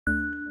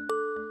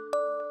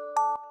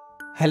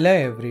Hello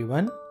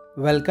everyone,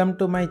 welcome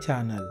to my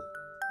channel.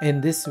 In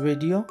this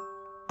video,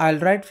 I'll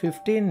write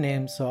 15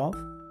 names of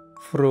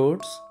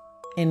fruits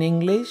in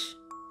English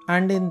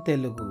and in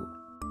Telugu.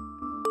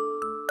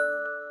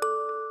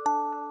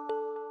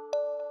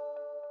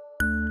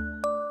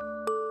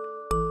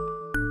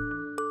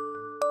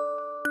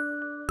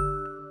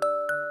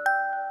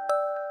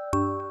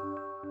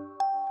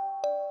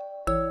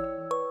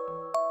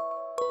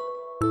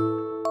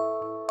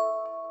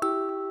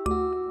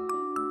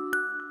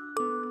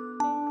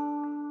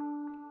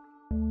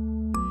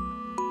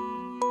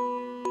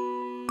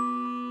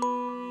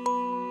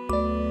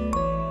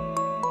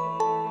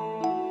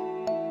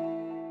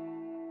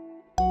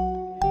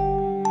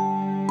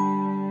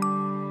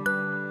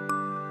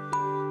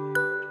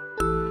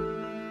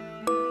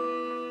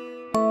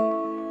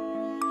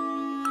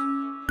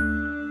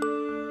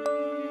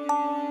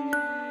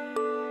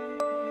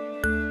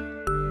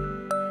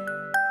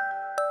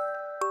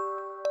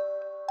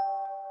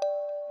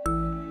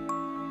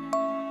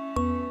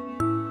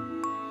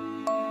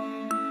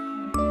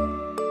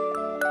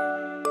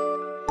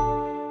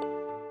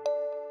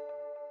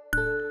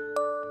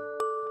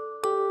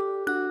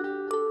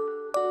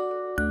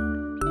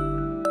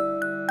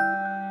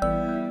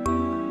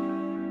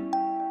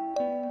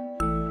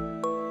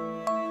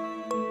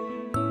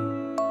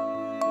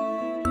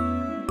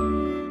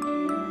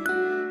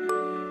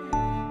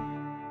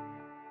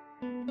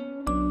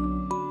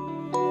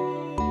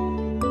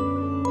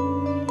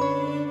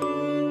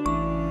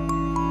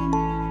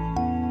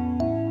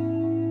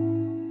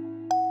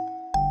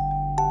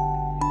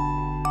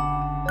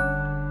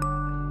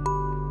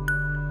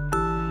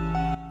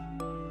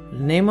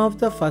 Name of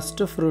the first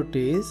fruit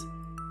is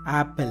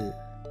apple.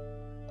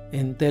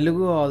 In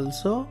Telugu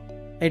also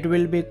it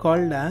will be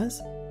called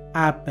as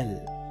apple.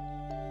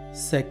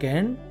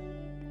 Second,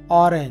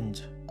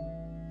 orange.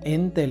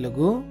 In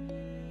Telugu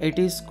it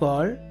is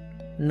called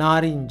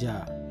narinja.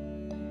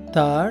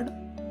 Third,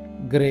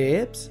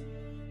 grapes,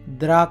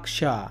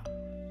 draksha.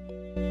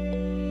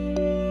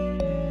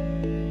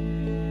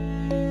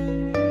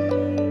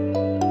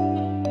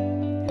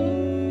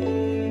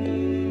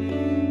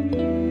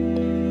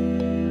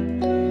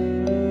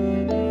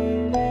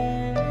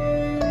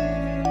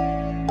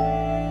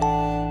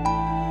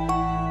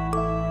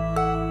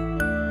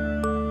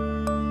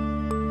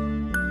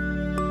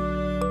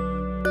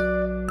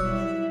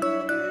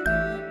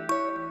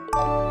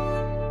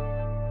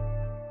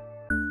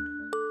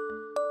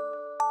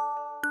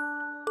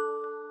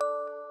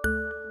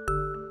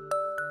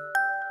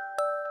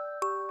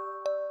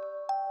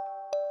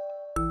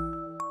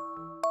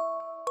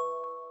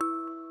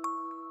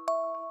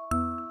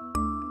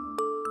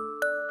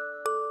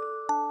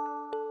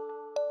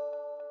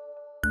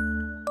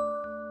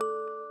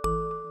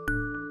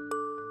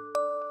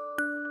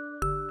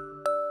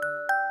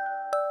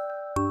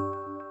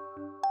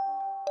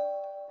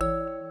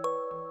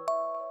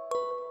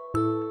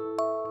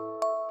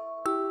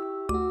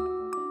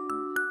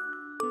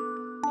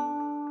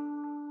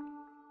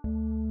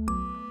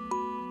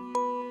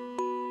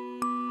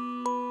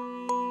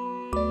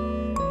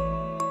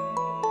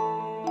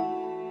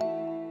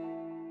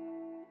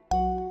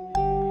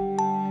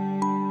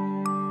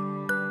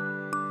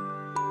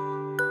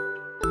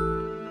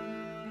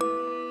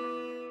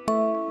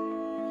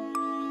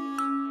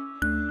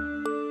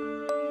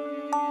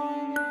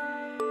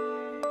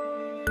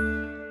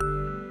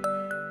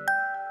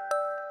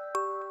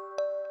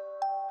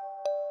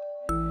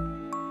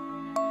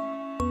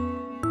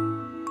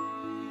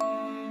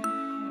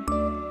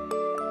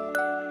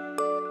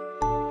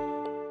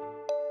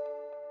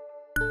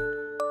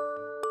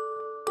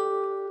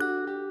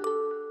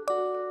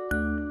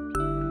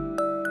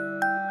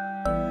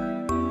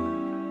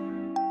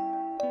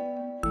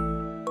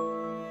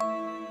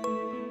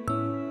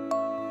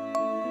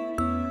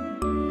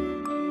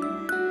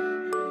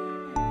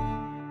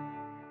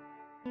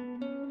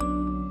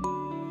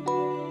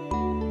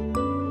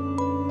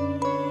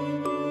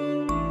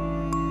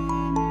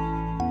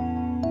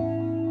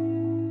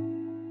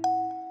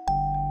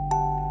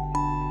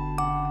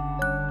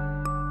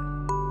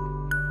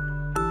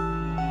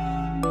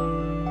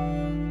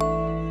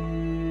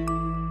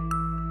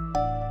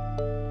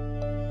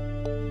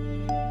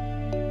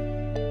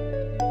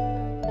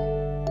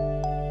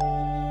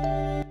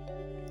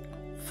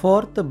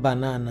 Fourth,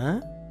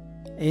 banana.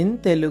 In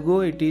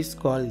Telugu it is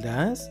called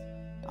as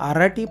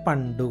arati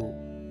pandu.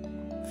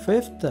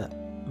 Fifth,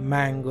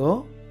 mango,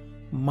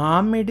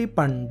 మామిడి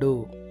పండు.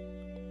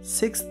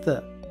 Sixth,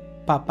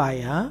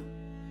 papaya,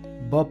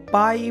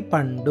 బొప్పాయి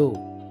పండు.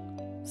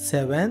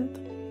 Seventh,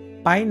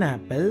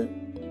 pineapple,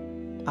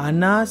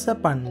 అనాస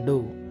పండు.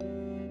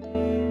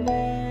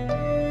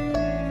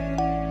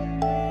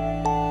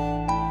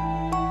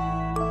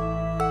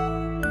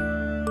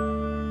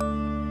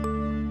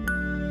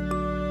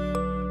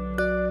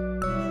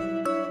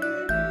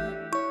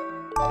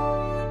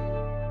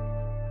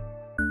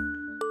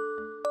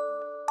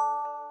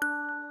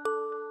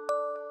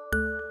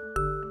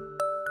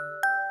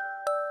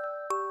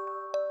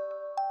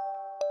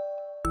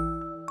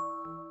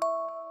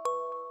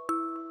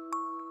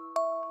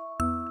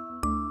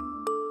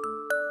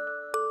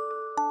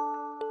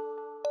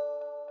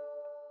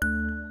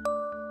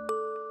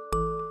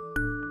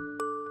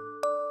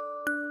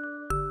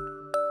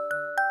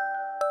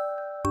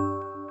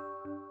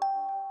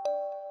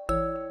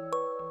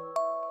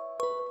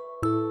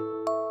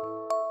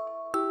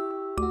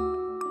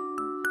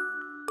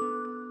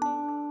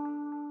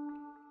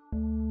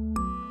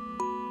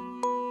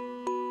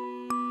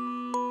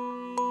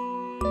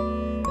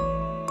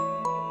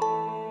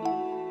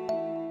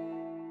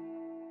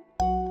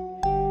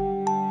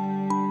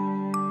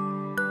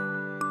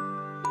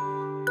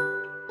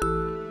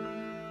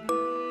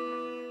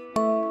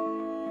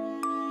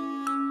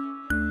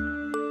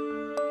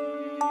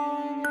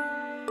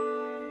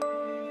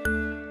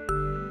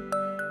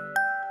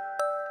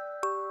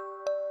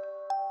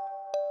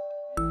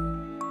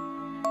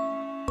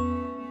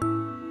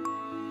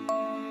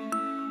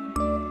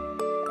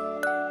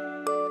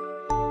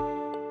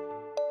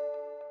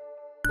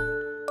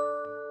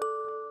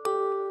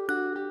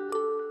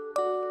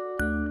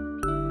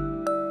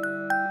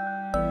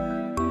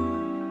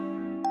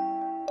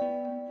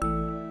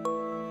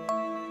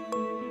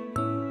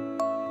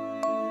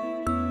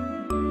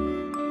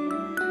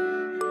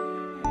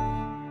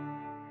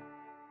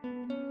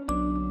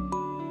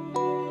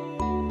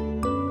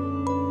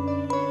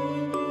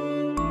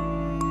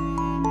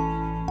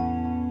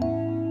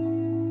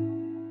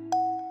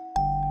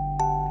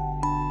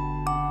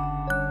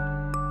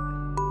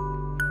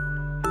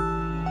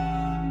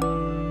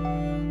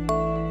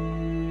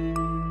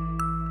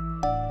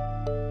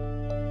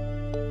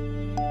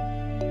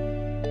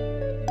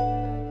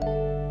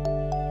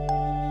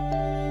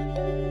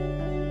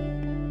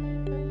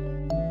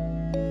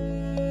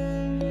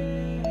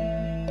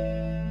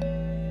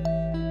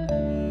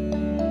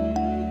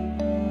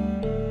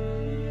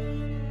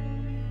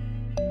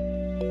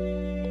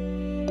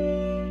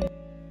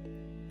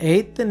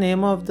 Eighth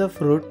name of the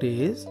fruit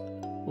is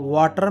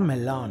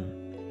watermelon.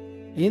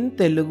 In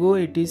Telugu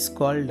it is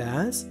called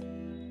as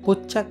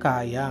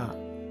puchakaya.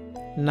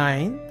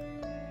 Ninth,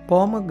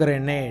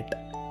 pomegranate.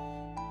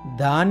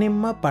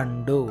 Danimma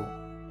pandu.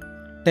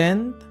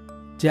 10th,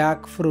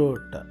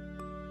 jackfruit.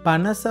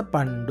 Panasa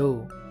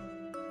pandu.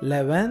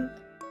 11th,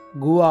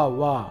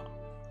 guava.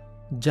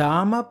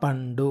 Jama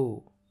pandu.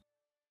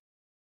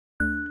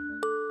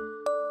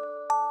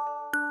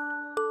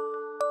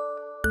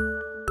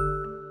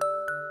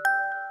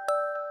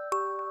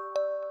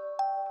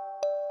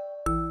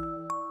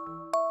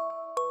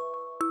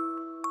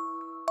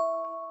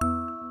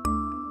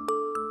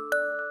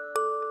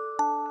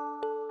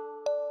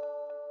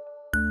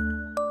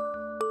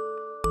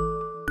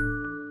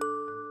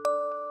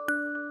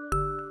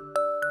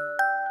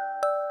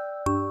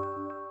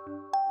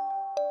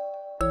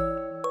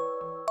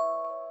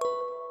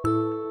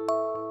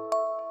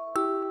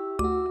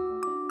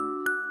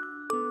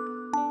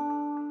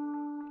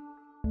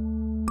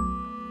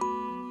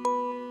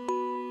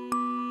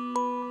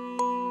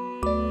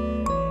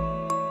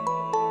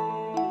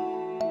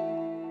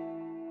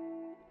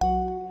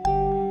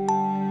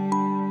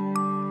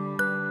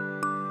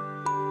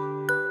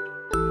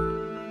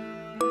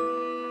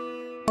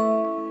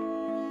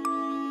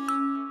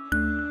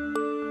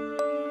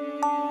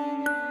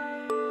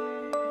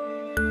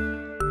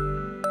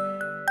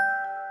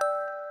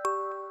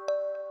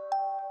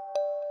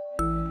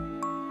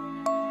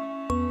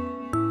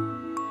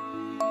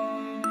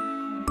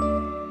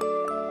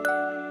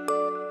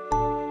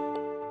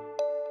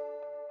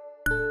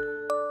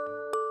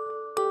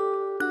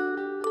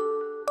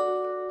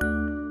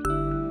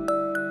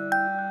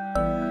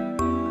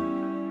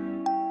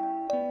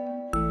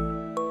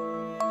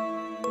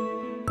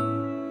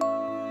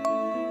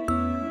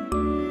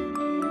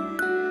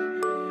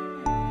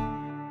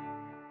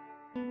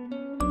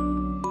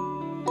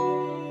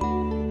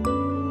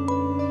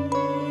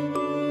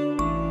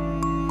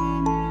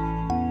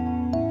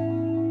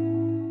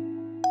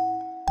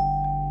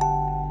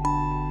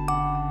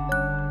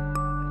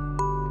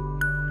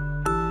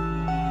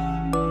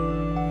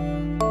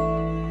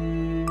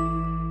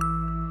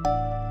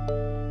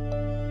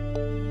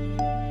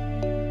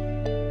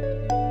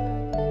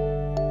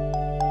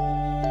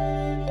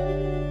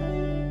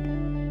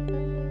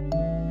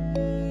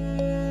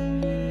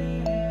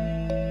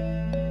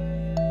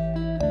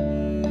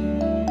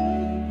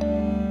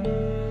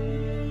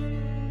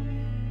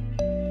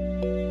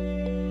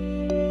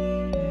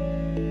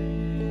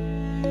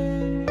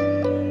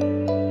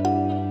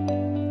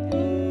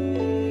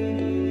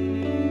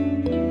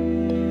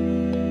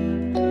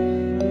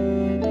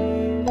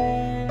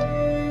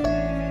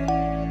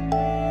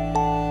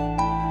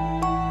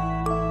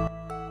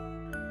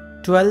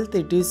 Twelfth,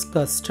 it is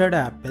custard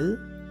apple,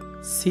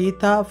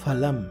 Sita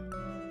phalam.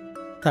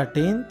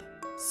 13th,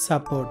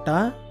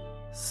 sapota,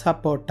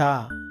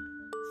 sapota.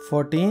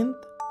 14th,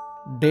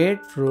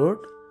 date fruit,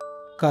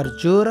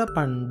 Karjura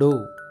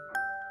pandu.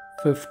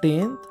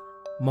 15th,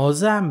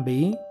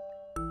 Mozambique,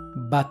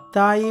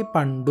 Battai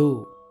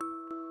pandu.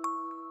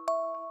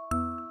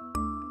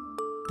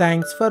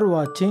 Thanks for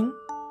watching.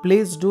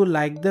 Please do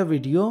like the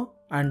video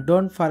and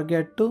don't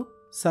forget to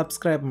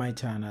subscribe my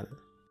channel.